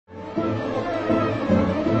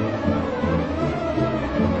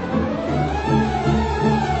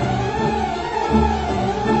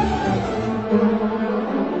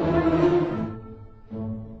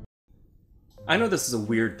I know this is a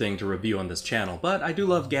weird thing to review on this channel, but I do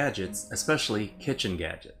love gadgets, especially kitchen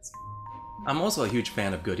gadgets. I'm also a huge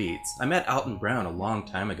fan of Good Eats. I met Alton Brown a long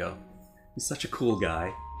time ago. He's such a cool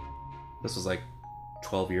guy. This was like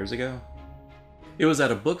 12 years ago. It was at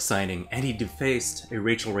a book signing and he defaced a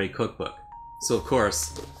Rachel Ray cookbook. So of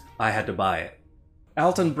course, I had to buy it.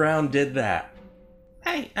 Alton Brown did that.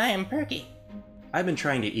 Hi, I am Perky. I've been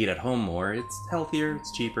trying to eat at home more. It's healthier,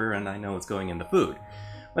 it's cheaper, and I know it's going in the food.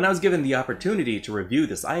 When I was given the opportunity to review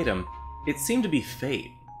this item, it seemed to be fate.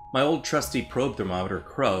 My old trusty probe thermometer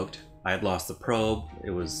croaked. I had lost the probe,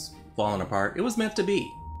 it was falling apart, it was meant to be.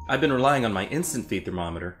 I've been relying on my instant feed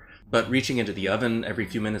thermometer, but reaching into the oven every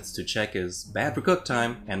few minutes to check is bad for cook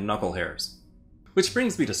time and knuckle hairs. Which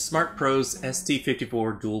brings me to SMARTRO's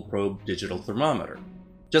ST54 dual probe digital thermometer.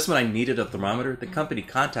 Just when I needed a thermometer, the company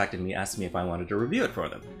contacted me asking me if I wanted to review it for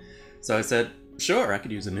them. So I said, sure, I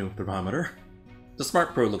could use a new thermometer. The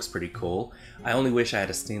SMARTRO looks pretty cool. I only wish I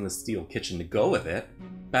had a stainless steel kitchen to go with it.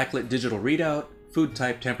 Backlit digital readout, food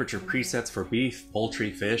type temperature presets for beef,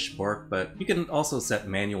 poultry, fish, pork, but you can also set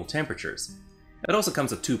manual temperatures. It also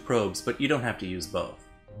comes with 2 probes, but you don't have to use both.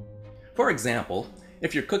 For example,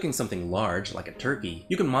 if you're cooking something large, like a turkey,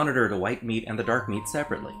 you can monitor the white meat and the dark meat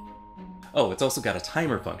separately. Oh, it's also got a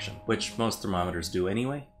timer function, which most thermometers do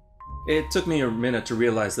anyway. It took me a minute to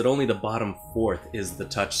realize that only the bottom fourth is the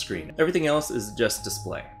touch screen. Everything else is just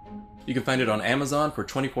display. You can find it on Amazon for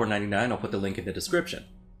 $24.99, I'll put the link in the description.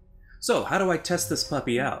 So, how do I test this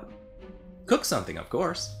puppy out? Cook something, of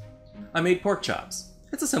course. I made pork chops.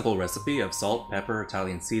 It's a simple recipe of salt, pepper,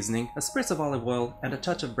 Italian seasoning, a spritz of olive oil, and a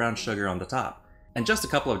touch of brown sugar on the top, and just a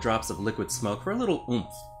couple of drops of liquid smoke for a little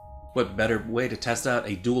oomph. What better way to test out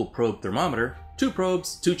a dual probe thermometer? 2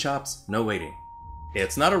 probes, 2 chops, no waiting.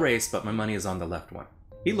 It's not a race, but my money is on the left one.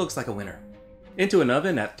 He looks like a winner. Into an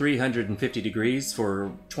oven at 350 degrees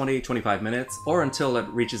for 20-25 minutes, or until it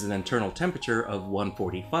reaches an internal temperature of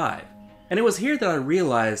 145. And it was here that I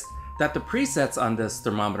realized that the presets on this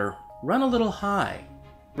thermometer run a little high.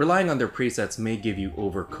 Relying on their presets may give you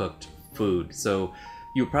overcooked food, so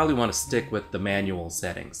you probably want to stick with the manual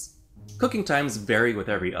settings. Cooking times vary with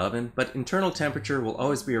every oven, but internal temperature will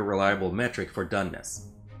always be a reliable metric for doneness.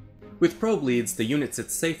 With probe leads, the unit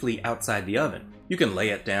sits safely outside the oven. You can lay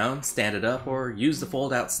it down, stand it up, or use the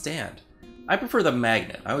fold-out stand. I prefer the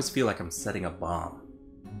magnet. I always feel like I'm setting a bomb.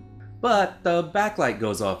 But the backlight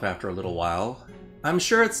goes off after a little while. I'm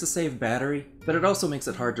sure it's to save battery, but it also makes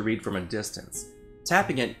it hard to read from a distance.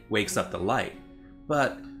 Tapping it wakes up the light,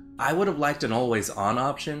 but I would have liked an always-on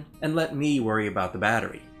option and let me worry about the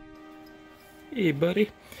battery. Hey buddy,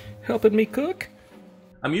 helping me cook?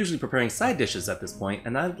 I'm usually preparing side dishes at this point,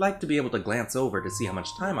 and I'd like to be able to glance over to see how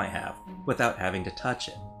much time I have, without having to touch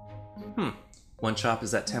it. One chop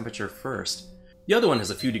is at temperature first. The other one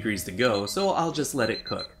has a few degrees to go, so I'll just let it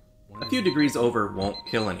cook. A few degrees over won't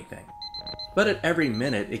kill anything. But at every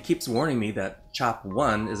minute, it keeps warning me that chop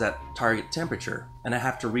 1 is at target temperature, and I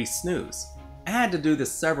have to re-snooze. I had to do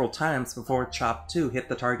this several times before chop 2 hit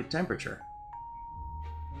the target temperature.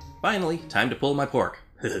 Finally, time to pull my pork.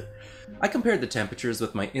 I compared the temperatures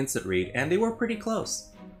with my instant read, and they were pretty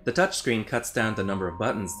close. The touchscreen cuts down the number of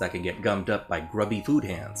buttons that can get gummed up by grubby food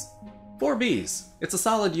hands. 4 Bs. It's a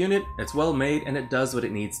solid unit, it's well made, and it does what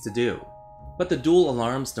it needs to do. But the dual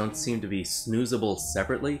alarms don't seem to be snoozable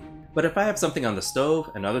separately, but if I have something on the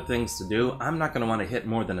stove and other things to do, I'm not going to want to hit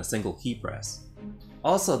more than a single key press.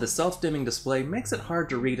 Also, the self-dimming display makes it hard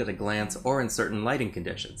to read at a glance or in certain lighting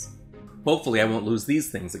conditions. Hopefully I won't lose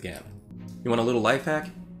these things again. You want a little life hack?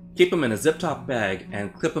 Keep them in a zip-top bag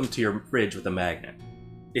and clip them to your fridge with a magnet.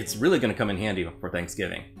 It's really going to come in handy for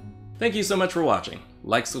Thanksgiving. Thank you so much for watching.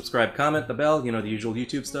 Like, subscribe, comment, the bell, you know, the usual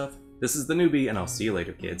YouTube stuff. This is theNewBee, and I'll see you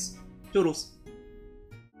later, kids. Toodles.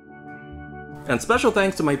 And special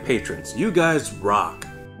thanks to my patrons. You guys rock!